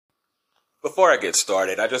Before I get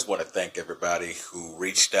started, I just want to thank everybody who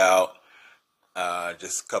reached out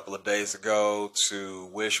just a couple of days ago to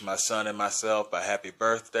wish my son and myself a happy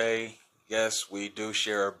birthday. Yes, we do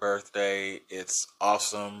share a birthday. It's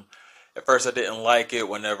awesome. At first, I didn't like it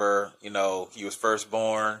whenever, he was first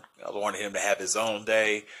born. I wanted him to have his own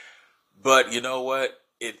day. But you know what?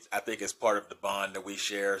 I think it's part of the bond that we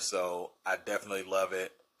share. So I definitely love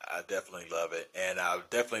it. I definitely love it. And I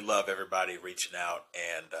definitely love everybody reaching out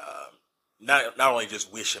and not only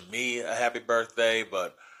just wishing me a happy birthday,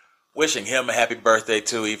 but wishing him a happy birthday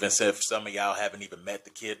too, even if some of y'all haven't even met the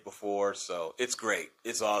kid before. So it's great.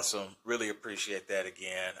 It's awesome. Really appreciate that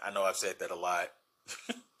again. I know I've said that a lot.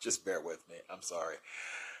 Just bear with me. I'm sorry.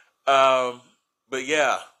 But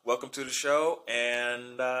yeah, welcome to the show,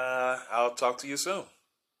 and I'll talk to you soon.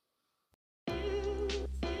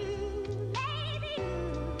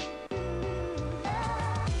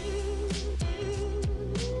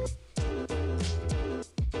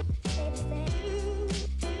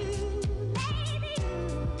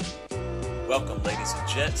 Welcome, ladies and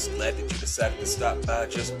gents. Glad that you decided to stop by.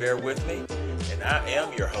 Just bear with me. And I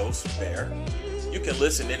am your host, Bear. You can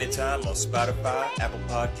listen anytime on Spotify, Apple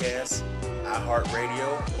Podcasts,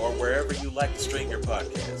 iHeartRadio, or wherever you like to stream your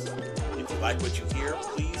podcast. If you like what you hear,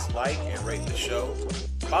 please like and rate the show.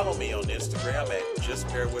 Follow me on Instagram at Just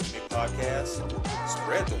Bear With Me Podcast.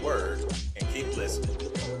 Spread the word and keep listening.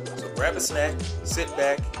 So grab a snack, sit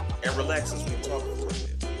back, and relax as we talk for a bit.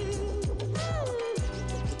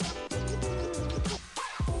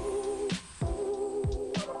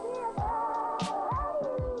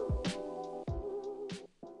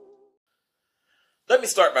 Let me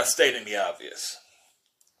start by stating the obvious.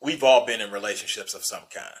 We've all been in relationships of some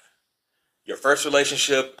kind. Your first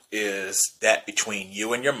relationship is that between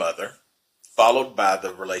you and your mother, followed by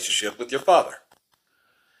the relationship with your father.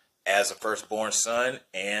 As a firstborn son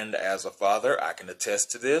and as a father, I can attest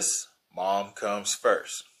to this. Mom comes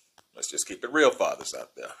first. Let's just keep it real, fathers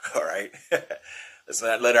out there. All right. Let's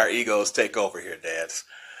not let our egos take over here, dads.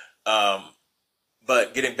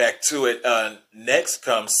 But getting back to it, next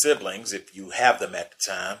comes siblings, if you have them at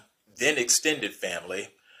the time, then extended family,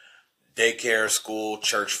 daycare, school,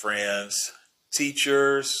 church friends,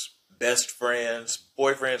 teachers, best friends,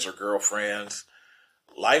 boyfriends or girlfriends,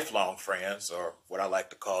 lifelong friends, or what I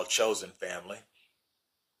like to call chosen family,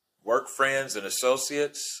 work friends and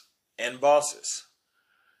associates, and bosses.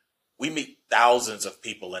 We meet thousands of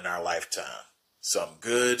people in our lifetime, some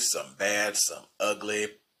good, some bad, some ugly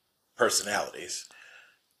personalities.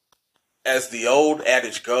 As the old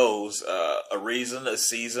adage goes, a reason, a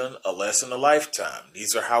season, a lesson, a lifetime.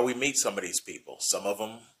 These are how we meet some of these people. Some of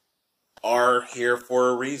them are here for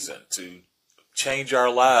a reason, to change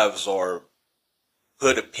our lives or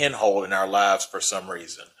put a pinhole in our lives for some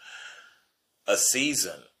reason. A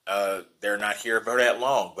season, they're not here for that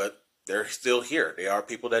long, but they're still here. They are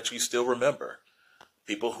people that you still remember.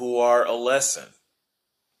 People who are a lesson.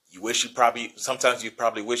 Sometimes you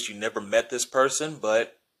probably wish you never met this person,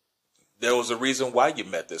 but there was a reason why you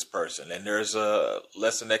met this person, and there's a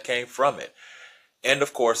lesson that came from it. And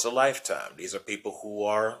of course, a lifetime. These are people who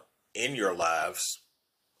are in your lives,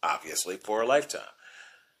 obviously, for a lifetime.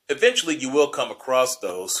 Eventually, you will come across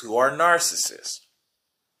those who are narcissists,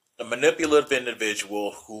 a manipulative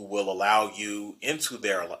individual who will allow you into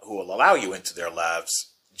their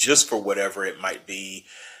lives just for whatever it might be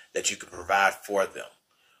that you can provide for them.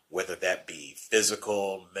 Whether that be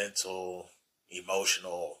physical, mental,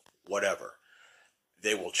 emotional, whatever.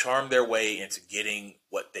 They will charm their way into getting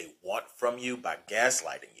what they want from you by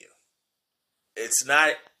gaslighting you. It's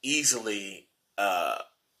not initially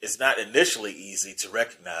easy to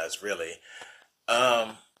recognize, really.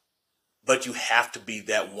 But you have to be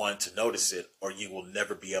that one to notice it, or you will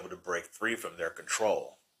never be able to break free from their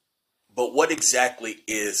control. But what exactly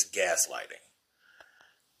is gaslighting?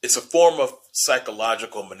 It's a form of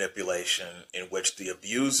psychological manipulation in which the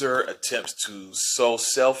abuser attempts to sow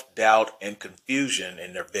self-doubt and confusion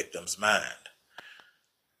in their victim's mind.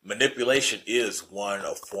 Manipulation is, one,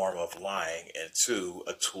 a form of lying, and two,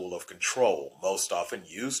 a tool of control, most often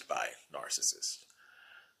used by narcissists.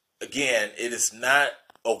 Again, it is not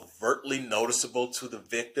overtly noticeable to the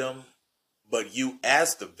victim, but you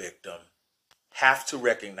as the victim have to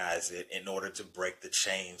recognize it in order to break the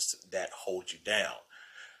chains that hold you down.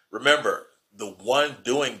 Remember, the one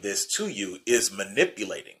doing this to you is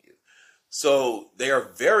manipulating you. So they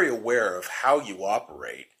are very aware of how you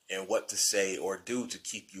operate and what to say or do to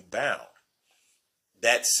keep you bound.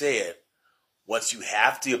 That said, once you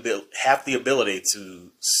have the ability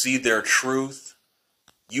to see their truth,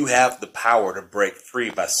 you have the power to break free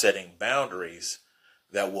by setting boundaries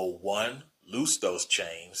that will, one, loose those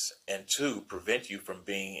chains, and two, prevent you from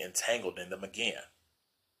being entangled in them again.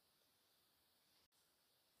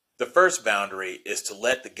 The first boundary is to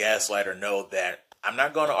let the gaslighter know that I'm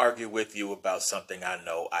not going to argue with you about something I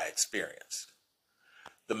know I experienced.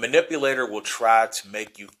 The manipulator will try to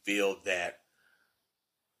make you feel that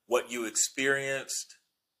what you experienced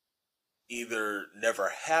either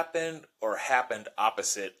never happened or happened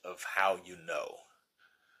opposite of how you know.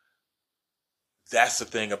 That's the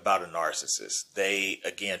thing about a narcissist. They,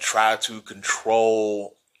 again, try to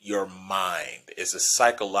control your mind. It's a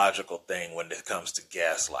psychological thing when it comes to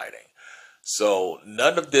gaslighting. So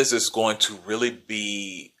none of this is going to really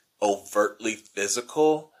be overtly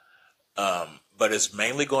physical, but it's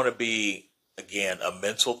mainly going to be, again, a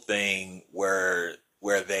mental thing where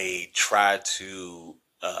they try to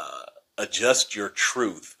adjust your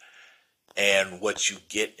truth and what you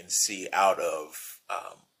get and see out of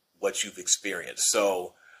what you've experienced.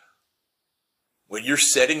 So when you're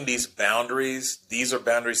setting these boundaries, these are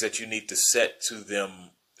boundaries that you need to set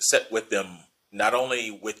with them, not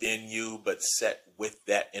only within you, but set with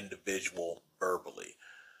that individual verbally.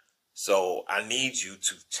 So I need you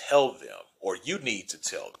to tell them, or you need to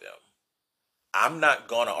tell them, I'm not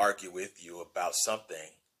going to argue with you about something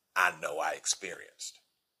I know I experienced.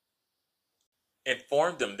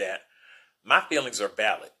 Inform them that my feelings are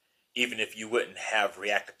valid, even if you wouldn't have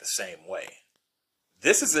reacted the same way.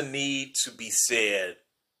 This is a need to be said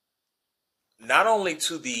not only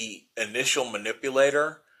to the initial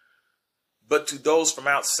manipulator, but to those from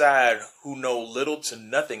outside who know little to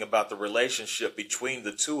nothing about the relationship between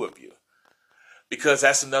the two of you. Because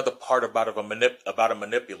that's another part about a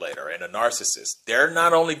manipulator and a narcissist. They're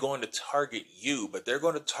not only going to target you, but they're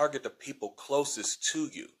going to target the people closest to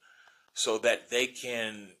you so that they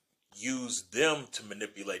can use them to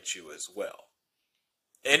manipulate you as well.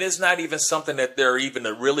 And it's not even something that they're even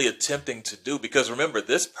really attempting to do, because remember,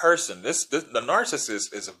 this person, the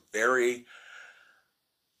narcissist is a very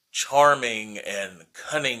charming and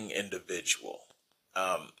cunning individual.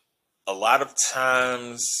 A lot of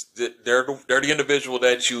times they're the individual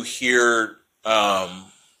that you hear,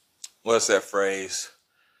 what's that phrase?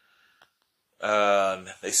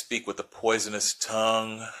 They speak with a poisonous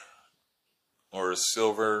tongue or a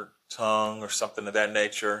silver tongue or something of that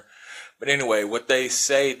nature. But anyway, what they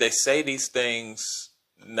say these things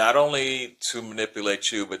not only to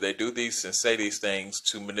manipulate you, but they do these and say these things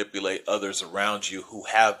to manipulate others around you who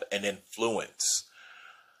have an influence.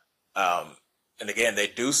 And again, they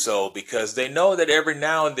do so because they know that every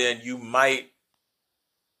now and then you might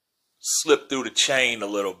slip through the chain a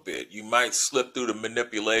little bit. You might slip through the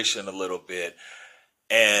manipulation a little bit.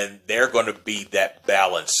 And they're going to be that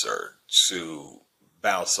balancer to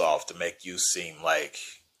bounce off to make you seem like,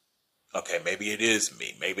 okay, maybe it is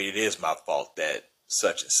me. Maybe it is my fault that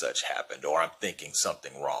such and such happened, or I'm thinking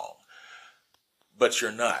something wrong. But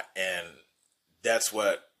you're not. And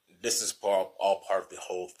this is all part of the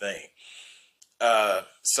whole thing.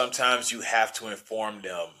 Sometimes you have to inform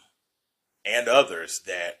them and others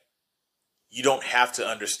that you don't have to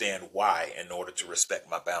understand why in order to respect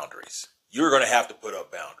my boundaries. You're going to have to put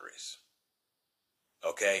up boundaries.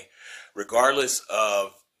 Okay? Regardless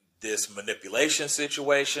of this manipulation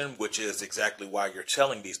situation, which is exactly why you're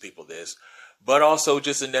telling these people this, but also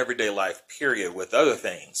just in everyday life, period, with other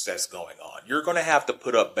things that's going on. You're going to have to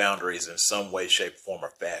put up boundaries in some way, shape, form, or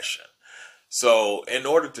fashion. So in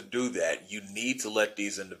order to do that, you need to let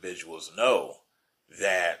these individuals know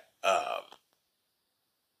that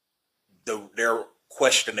they're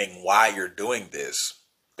questioning why you're doing this.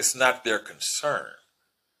 It's not their concern.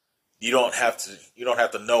 You don't have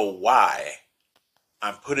to know why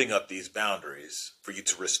I'm putting up these boundaries for you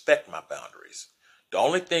to respect my boundaries. The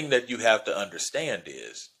only thing that you have to understand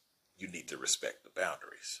is you need to respect the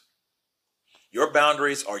boundaries. Your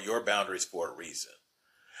boundaries are your boundaries for a reason.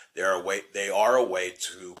 They are a way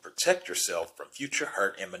to protect yourself from future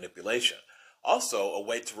hurt and manipulation. Also, a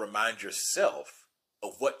way to remind yourself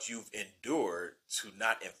of what you've endured to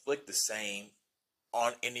not inflict the same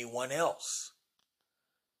on anyone else.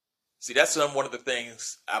 See, that's one of the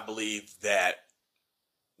things I believe that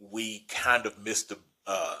we kind of missed the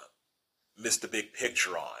big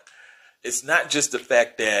picture on. It's not just the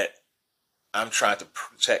fact that I'm trying to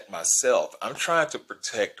protect myself. I'm trying to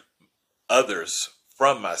protect others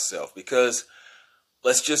from myself, because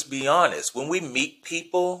let's just be honest. When we meet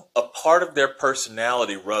people, a part of their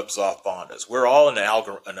personality rubs off on us. We're all an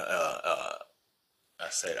algorithm. I'm about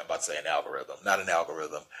to say an algorithm, not an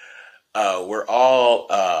algorithm. We're all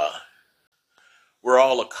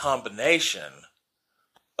a combination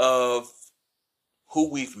of who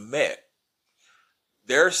we've met.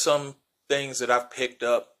 There are some things that I've picked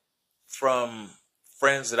up from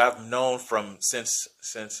friends that I've known from since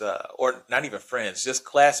or not even friends, just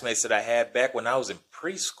classmates that I had back when I was in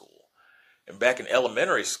preschool and back in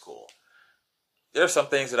elementary school. There are some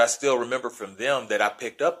things that I still remember from them that I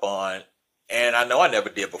picked up on, and I know I never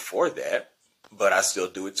did before that, but I still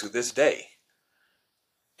do it to this day.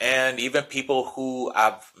 And even people who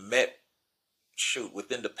I've met, shoot,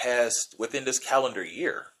 within this calendar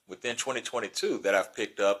year, within 2022, that I've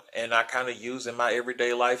picked up and I kind of use in my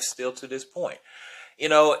everyday life still to this point. You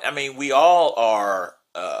know, I mean, we all are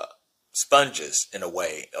sponges in a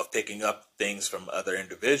way of picking up things from other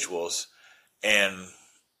individuals and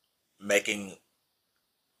making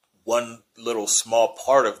one little small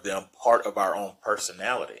part of them part of our own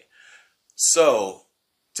personality. So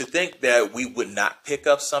to think that we would not pick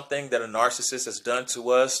up something that a narcissist has done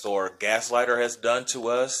to us or a gaslighter has done to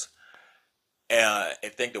us, and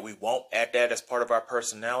think that we won't add that as part of our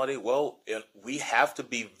personality, well, we have to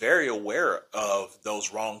be very aware of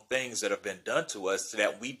those wrong things that have been done to us so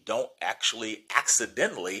that we don't actually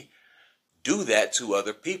accidentally do that to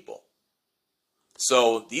other people.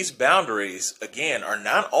 So these boundaries, again, are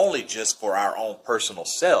not only just for our own personal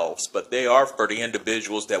selves, but they are for the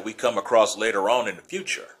individuals that we come across later on in the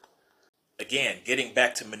future. Again, getting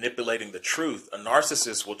back to manipulating the truth, a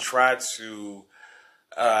narcissist will try to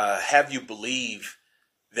have you believe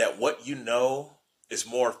that what you know is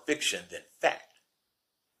more fiction than fact.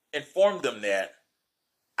 Inform them that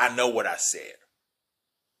I know what I said.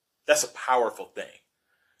 That's a powerful thing.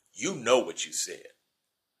 You know what you said.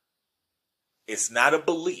 It's not a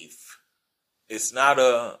belief. It's not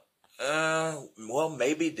a, well,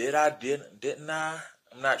 maybe didn't I?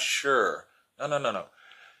 I'm not sure. No.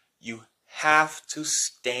 You have to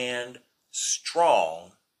stand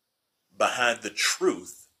strong behind the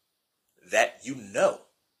truth that you know.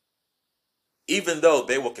 Even though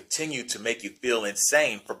they will continue to make you feel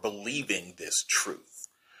insane for believing this truth.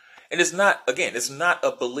 And it's not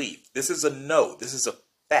a belief. This is a no. This is a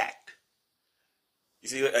fact. You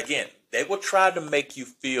see, again, they will try to make you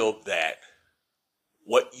feel that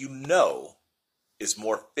what you know is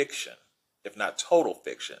more fiction, if not total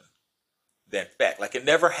fiction, than fact. Like it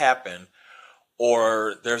never happened,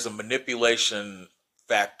 or there's a manipulation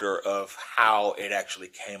factor of how it actually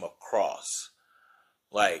came across.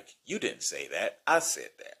 Like, you didn't say that, I said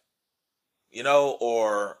that. You know,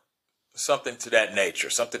 or something to that nature,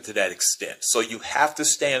 something to that extent. So you have to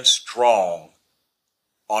stand strong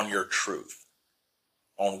on your truth,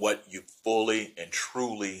 on what you fully and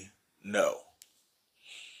truly know.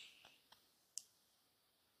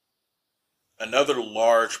 Another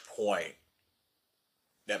large point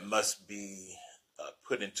that must be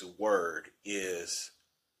put into word is,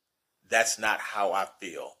 that's not how I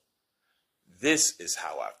feel. This is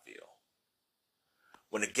how I feel.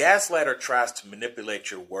 When a gaslighter tries to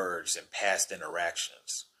manipulate your words in past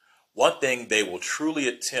interactions, one thing they will truly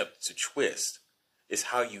attempt to twist is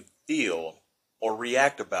how you feel or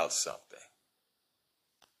react about something.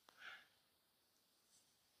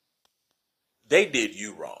 They did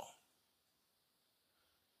you wrong.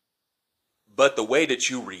 But the way that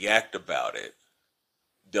you react about it,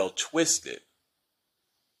 they'll twist it.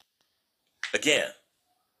 Again,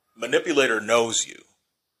 manipulator knows you.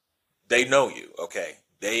 They know you, okay?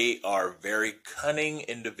 They are very cunning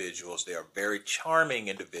individuals. They are very charming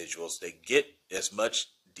individuals. They get as much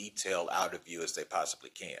detail out of you as they possibly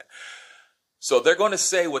can. So they're going to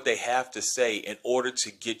say what they have to say in order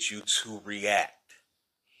to get you to react.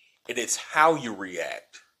 And it's how you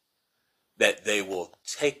react that they will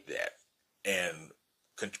take that and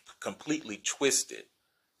completely twist it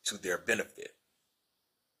to their benefit.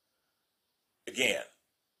 Again,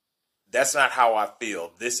 that's not how I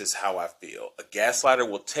feel. This is how I feel. A gaslighter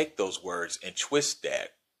will take those words and twist that.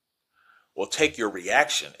 Will take your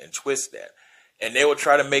reaction and twist that. And they will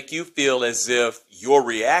try to make you feel as if your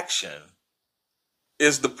reaction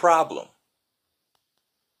is the problem.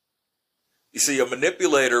 You see, a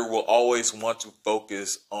manipulator will always want to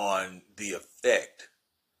focus on the effect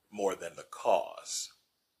more than the cause.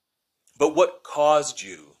 But what caused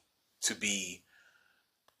you to be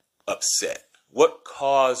upset? What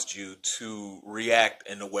caused you to react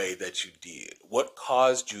in the way that you did? What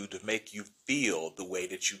caused you to make you feel the way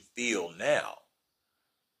that you feel now?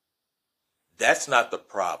 That's not the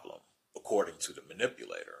problem, according to the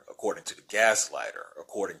manipulator, according to the gaslighter,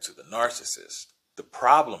 according to the narcissist. The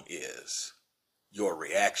problem is your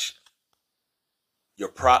reaction. The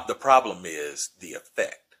problem is the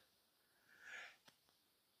effect.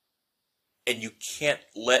 And you can't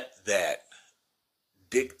let that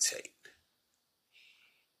dictate.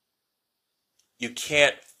 You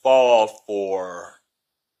can't fall for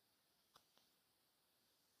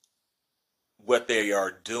what they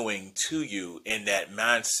are doing to you in that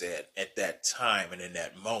mindset at that time and in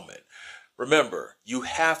that moment. Remember, you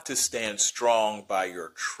have to stand strong by your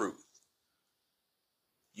truth.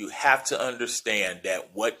 You have to understand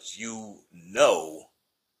that what you know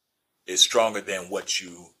is stronger than what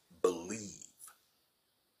you believe.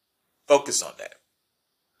 Focus on that.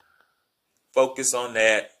 Focus on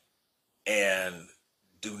that, and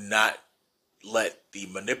do not let the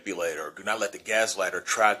manipulator, do not let the gaslighter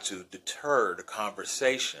try to deter the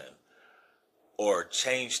conversation or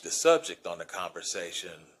change the subject on the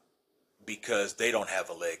conversation because they don't have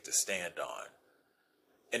a leg to stand on.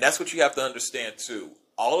 And that's what you have to understand too.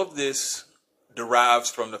 All of this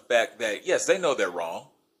derives from the fact that, yes, they know they're wrong.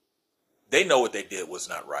 They know what they did was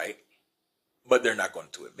not right, but they're not going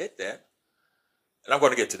to admit that. And I'm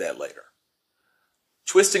going to get to that later.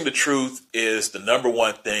 Twisting the truth is the number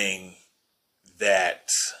one thing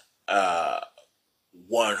that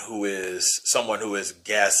someone who is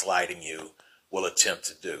gaslighting you will attempt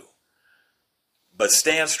to do. But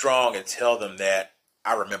stand strong and tell them that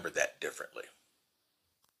I remember that differently.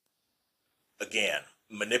 Again,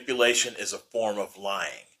 manipulation is a form of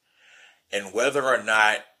lying. And whether or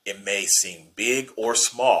not it may seem big or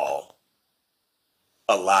small,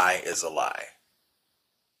 a lie is a lie.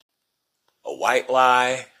 A white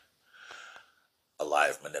lie, a lie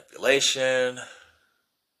of manipulation,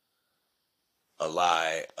 a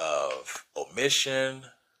lie of omission,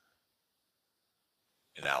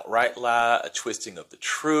 an outright lie, a twisting of the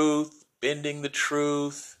truth, bending the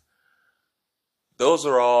truth. Those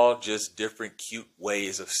are all just different cute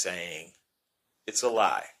ways of saying it's a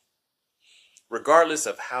lie. Regardless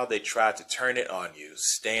of how they try to turn it on you,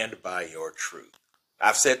 stand by your truth.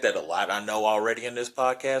 I've said that a lot, I know, already in this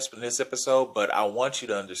podcast, in this episode, but I want you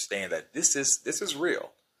to understand that this is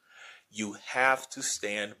real. You have to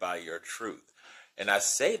stand by your truth. And I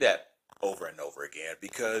say that over and over again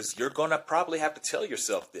because you're going to probably have to tell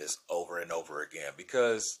yourself this over and over again,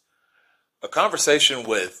 because a conversation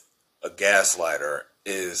with a gaslighter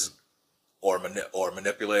or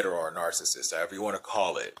manipulator or a narcissist, however you want to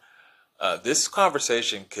call it, this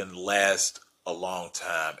conversation can last a long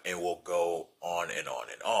time and will go on and on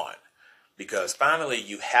and on, because finally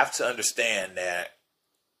you have to understand that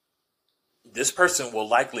this person will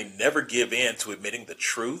likely never give in to admitting the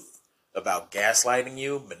truth about gaslighting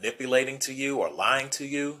you, manipulating to you, or lying to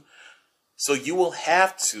you. So you will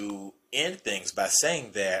have to end things by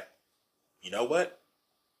saying that, you know what?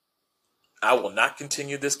 I will not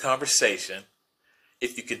continue this conversation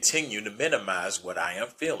if you continue to minimize what I am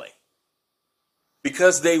feeling.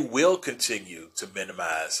 Because they will continue to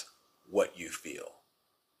minimize what you feel.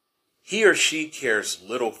 He or she cares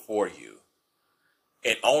little for you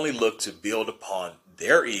and only look to build upon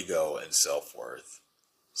their ego and self-worth.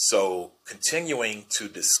 So continuing to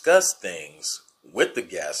discuss things with the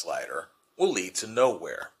gaslighter will lead to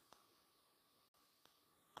nowhere.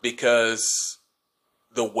 Because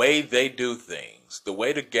the way they do things, the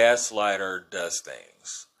way the gaslighter does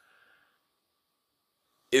things,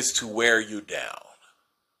 is to wear you down.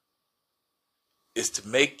 Is to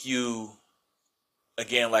make you,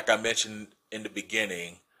 again, like I mentioned in the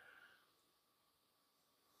beginning,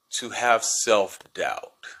 to have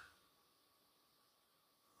self-doubt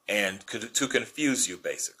and to confuse you,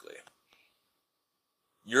 basically.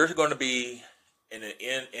 You're going to be, in the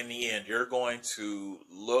end, you're going to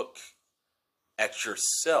look at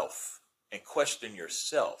yourself and question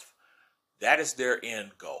yourself. That is their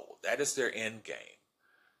end goal. That is their end game.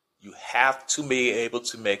 You have to be able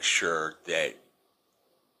to make sure that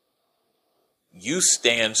you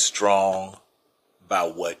stand strong by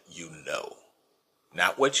what you know.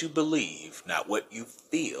 Not what you believe, not what you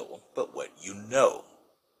feel, but what you know.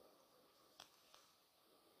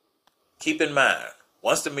 Keep in mind,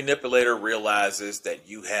 once the manipulator realizes that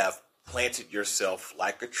you have planted yourself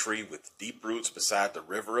like a tree with deep roots beside the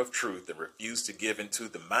river of truth and refuse to give into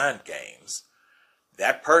the mind games,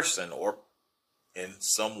 that person, or in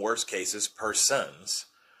some worst cases, persons,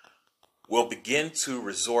 will begin to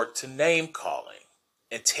resort to name calling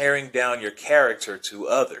and tearing down your character to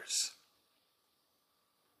others.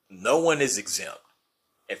 No one is exempt.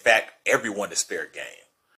 In fact, everyone is fair game.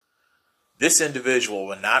 This individual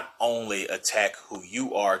will not only attack who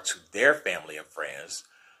you are to their family and friends,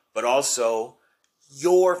 but also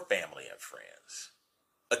your family and friends.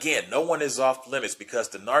 Again, no one is off limits, because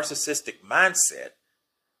the narcissistic mindset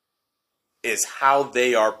is how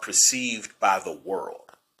they are perceived by the world.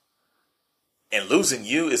 And losing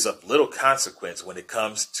you is of little consequence when it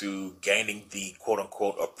comes to gaining the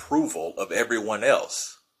quote-unquote approval of everyone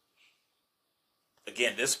else.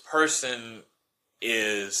 Again, this person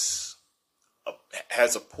is a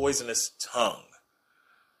has a poisonous tongue.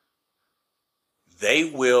 They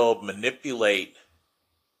will manipulate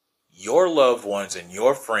your loved ones and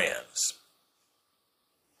your friends.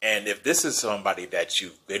 And if this is somebody that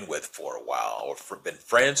you've been with for a while, or been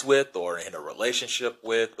friends with, or in a relationship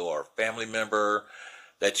with, or a family member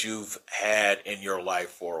that you've had in your life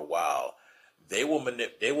for a while, they will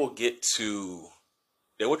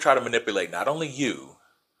try to manipulate not only you,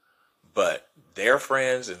 but their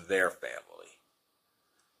friends and their family,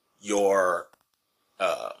 your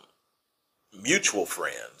mutual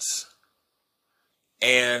friends,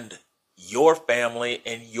 and your family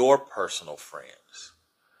and your personal friends.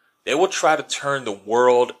 They will try to turn the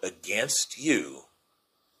world against you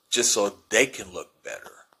just so they can look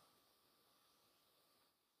better.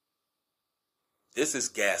 This is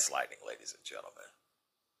gaslighting, ladies and gentlemen.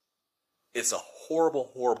 It's a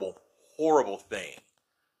horrible, horrible, horrible thing.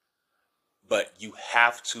 But you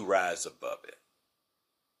have to rise above it.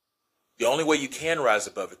 The only way you can rise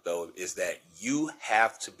above it, though, is that you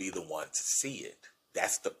have to be the one to see it.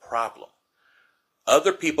 That's the problem.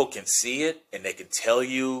 Other people can see it and they can tell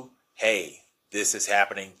you, hey, this is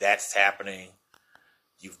happening, that's happening.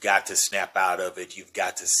 You've got to snap out of it. You've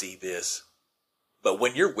got to see this. But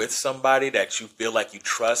when you're with somebody that you feel like you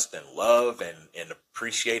trust and love and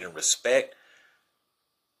appreciate and respect,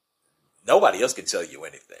 nobody else can tell you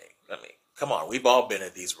anything. I mean, come on, we've all been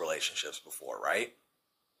in these relationships before, right?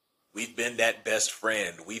 We've been that best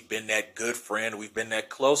friend. We've been that good friend. We've been that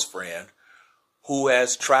close friend who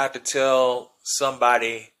has tried to tell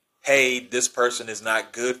somebody, hey, this person is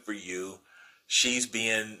not good for you. She's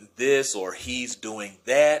being this or he's doing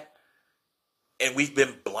that. And we've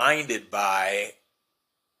been blinded by,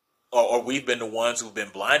 or we've been the ones who've been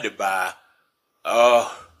blinded by,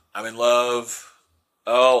 oh, I'm in love.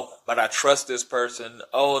 Oh, but I trust this person.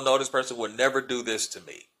 Oh, no, this person would never do this to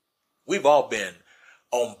me. We've all been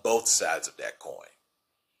on both sides of that coin.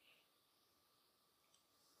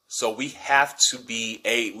 So we have to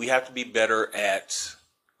be better at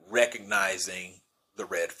recognizing the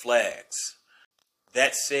red flags.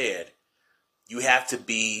 That said, you have to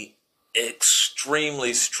be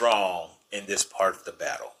extremely strong in this part of the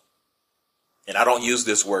battle. And I don't use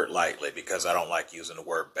this word lightly because I don't like using the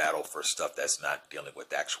word battle for stuff that's not dealing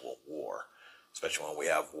with actual war, especially when we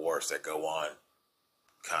have wars that go on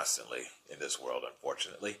constantly in this world,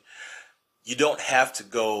 unfortunately. You don't have to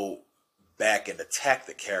go back and attack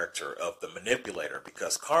the character of the manipulator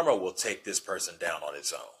because karma will take this person down on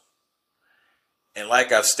its own. And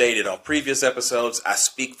like I've stated on previous episodes, I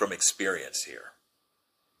speak from experience here.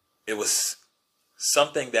 It was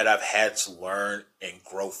something that I've had to learn and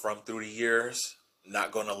grow from through the years.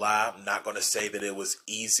 Not going to lie, I'm not going to say that it was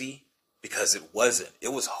easy because it wasn't.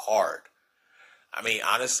 It was hard. I mean,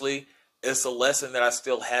 honestly, it's a lesson that I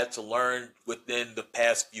still had to learn within the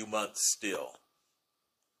past few months still.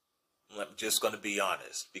 I'm just going to be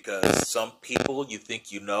honest, because some people you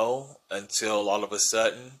think you know until all of a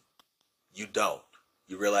sudden you don't.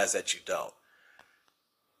 You realize that you don't.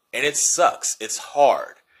 And it sucks. It's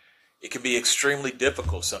hard. It can be extremely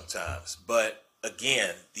difficult sometimes. But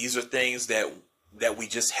again, these are things that we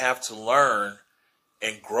just have to learn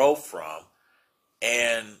and grow from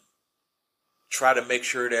and try to make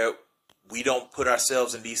sure that we don't put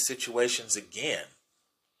ourselves in these situations again.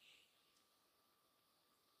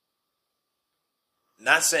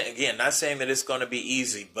 Not saying that it's going to be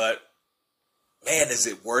easy, but man, is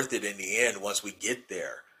it worth it in the end once we get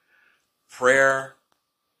there. Prayer,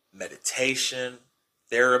 meditation,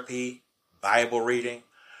 therapy, Bible reading,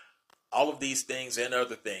 all of these things and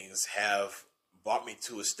other things have brought me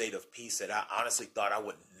to a state of peace that I honestly thought I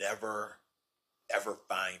would never, ever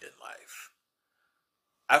find in life.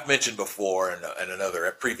 I've mentioned before in another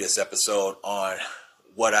previous episode on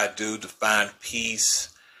what I do to find peace.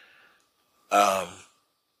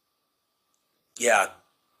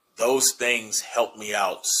 Those things help me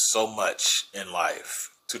out so much in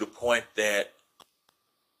life to the point that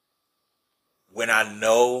when I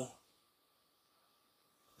know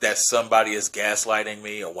that somebody is gaslighting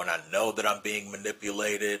me, or when I know that I'm being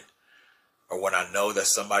manipulated, or when I know that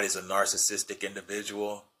somebody's a narcissistic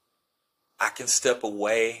individual, I can step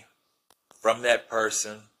away from that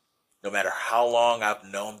person, no matter how long I've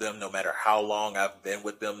known them, no matter how long I've been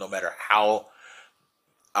with them, no matter how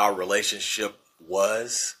our relationship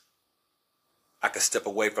was. I can step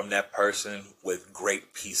away from that person with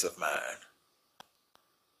great peace of mind.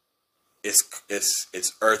 It's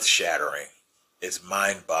earth-shattering. It's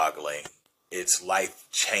mind-boggling. It's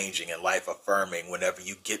life-changing and life-affirming whenever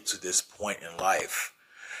you get to this point in life.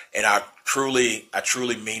 And I truly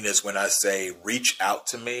mean this when I say reach out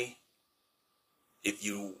to me if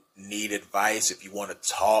you need advice, if you want to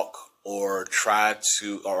talk or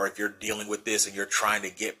or if you're dealing with this and you're trying to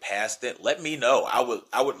get past it, let me know. I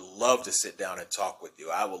would love to sit down and talk with you.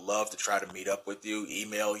 I would love to try to meet up with you,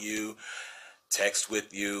 email you, text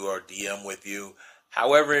with you, or DM with you.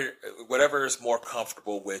 However, whatever is more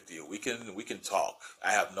comfortable with you, we can talk.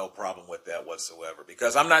 I have no problem with that whatsoever,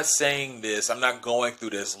 because I'm not saying this. I'm not going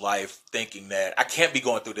through this life thinking that I can't be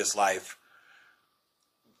going through this life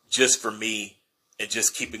just for me and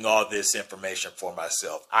just keeping all this information for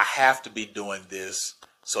myself. I have to be doing this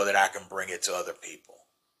so that I can bring it to other people.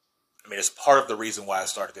 I mean, it's part of the reason why I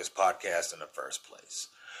started this podcast in the first place.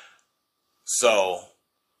 So,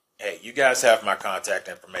 hey, you guys have my contact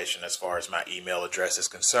information as far as my email address is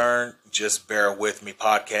concerned. Just bear with me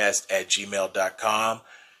podcast@gmail.com.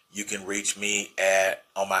 You can reach me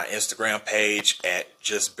on my Instagram page at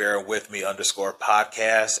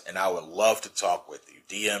justbearwithme_podcast, and I would love to talk with you.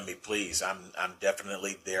 DM me, please. I'm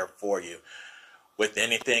definitely there for you with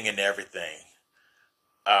anything and everything.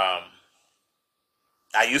 I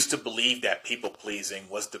used to believe that people pleasing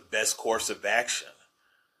was the best course of action.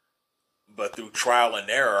 But through trial and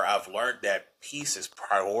error, I've learned that peace is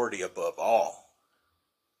priority above all.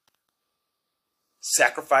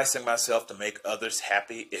 Sacrificing myself to make others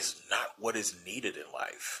happy is not what is needed in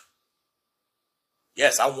life.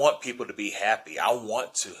 Yes, I want people to be happy. I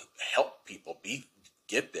want to help people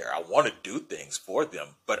get there. I want to do things for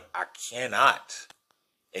them, but I cannot,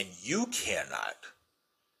 and you cannot,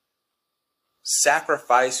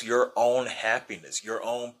 sacrifice your own happiness, your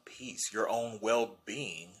own peace, your own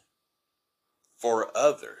well-being for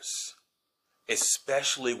others,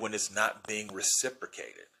 especially when it's not being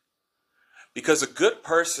reciprocated. Because a good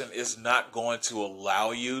person is not going to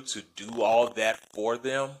allow you to do all that for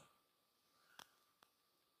them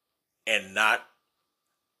and not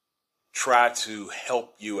try to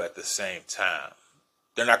help you at the same time.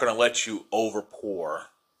 They're not going to let you overpour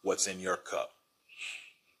what's in your cup.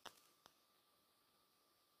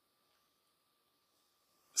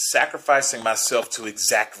 Sacrificing myself to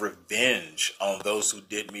exact revenge on those who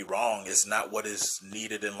did me wrong is not what is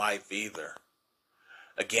needed in life either.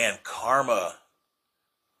 Again, karma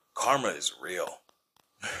is real.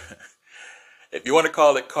 If you want to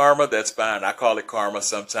call it karma, that's fine. I call it karma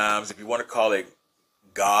sometimes. If you want to call it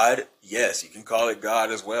God, yes, you can call it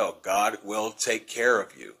God as well. God will take care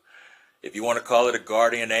of you. If you want to call it a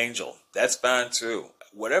guardian angel, that's fine too.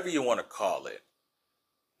 Whatever you want to call it.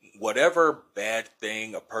 Whatever bad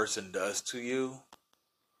thing a person does to you,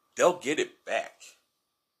 they'll get it back.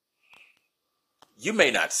 You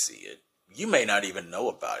may not see it. You may not even know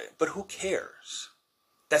about it, but who cares?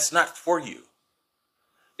 That's not for you.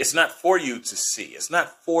 It's not for you to see. It's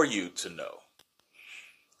not for you to know.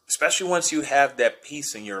 Especially once you have that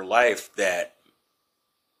peace in your life that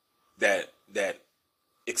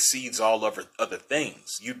exceeds all other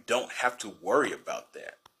things. You don't have to worry about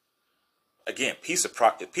that. Again, peace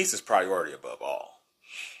is priority above all.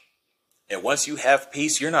 And once you have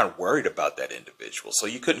peace, you're not worried about that individual. So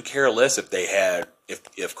you couldn't care less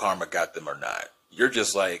if karma got them or not. You're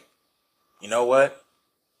just like, you know what?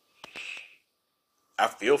 I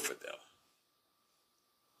feel for them.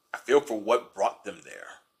 I feel for what brought them there.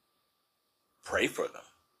 Pray for them.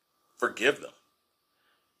 Forgive them.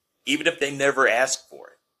 Even if they never ask for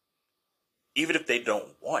it. Even if they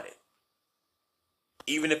don't want it.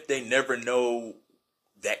 Even if they never know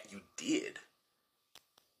that you did.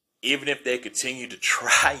 Even if they continue to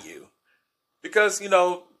try you. Because,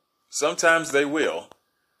 sometimes they will.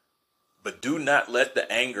 But do not let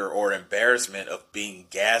the anger or embarrassment of being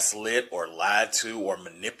gaslit or lied to or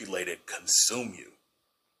manipulated consume you.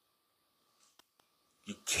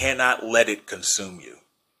 You cannot let it consume you.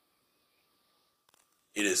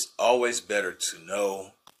 It is always better to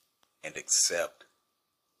know and accept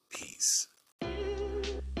peace.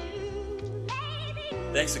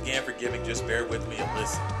 Thanks again for giving Just Bear With Me a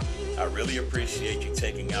listen. I really appreciate you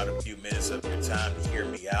taking out a few minutes of your time to hear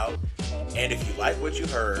me out. And if you like what you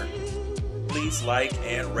heard, please like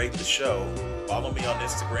and rate the show. Follow me on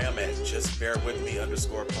Instagram at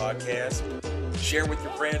justbearwithme_podcast. Share with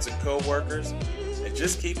your friends and coworkers. And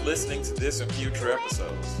just keep listening to this and future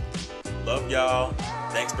episodes. Love y'all.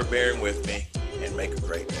 Thanks for bearing with me. And make a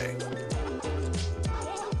great day.